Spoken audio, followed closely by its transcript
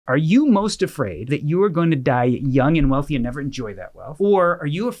Are you most afraid that you are going to die young and wealthy and never enjoy that wealth? Or are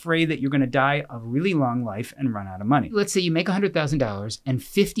you afraid that you're going to die a really long life and run out of money? Let's say you make $100,000 and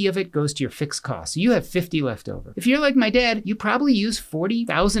 50 of it goes to your fixed costs. So you have 50 left over. If you're like my dad, you probably use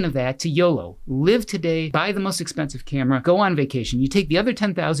 40,000 of that to YOLO. Live today, buy the most expensive camera, go on vacation. You take the other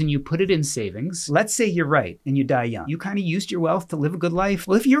 10,000, you put it in savings. Let's say you're right and you die young. You kind of used your wealth to live a good life.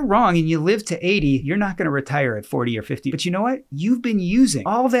 Well, if you're wrong and you live to 80, you're not going to retire at 40 or 50. But you know what? You've been using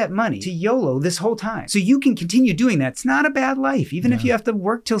all that money to YOLO this whole time. So you can continue doing that. It's not a bad life. Even if you have to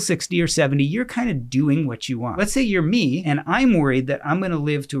work till 60 or 70, you're kind of doing what you want. Let's say you're me and I'm worried that I'm going to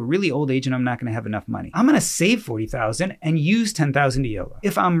live to a really old age and I'm not going to have enough money. I'm going to save 40,000 and use 10,000 to YOLO.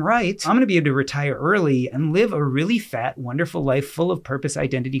 If I'm right, I'm going to be able to retire early and live a really fat, wonderful life full of purpose,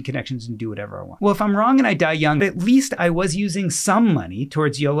 identity, connections, and do whatever I want. Well, if I'm wrong and I die young, at least I was using some money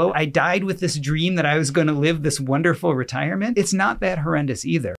towards YOLO. I died with this dream that I was going to live this wonderful retirement. It's not that horrendous either.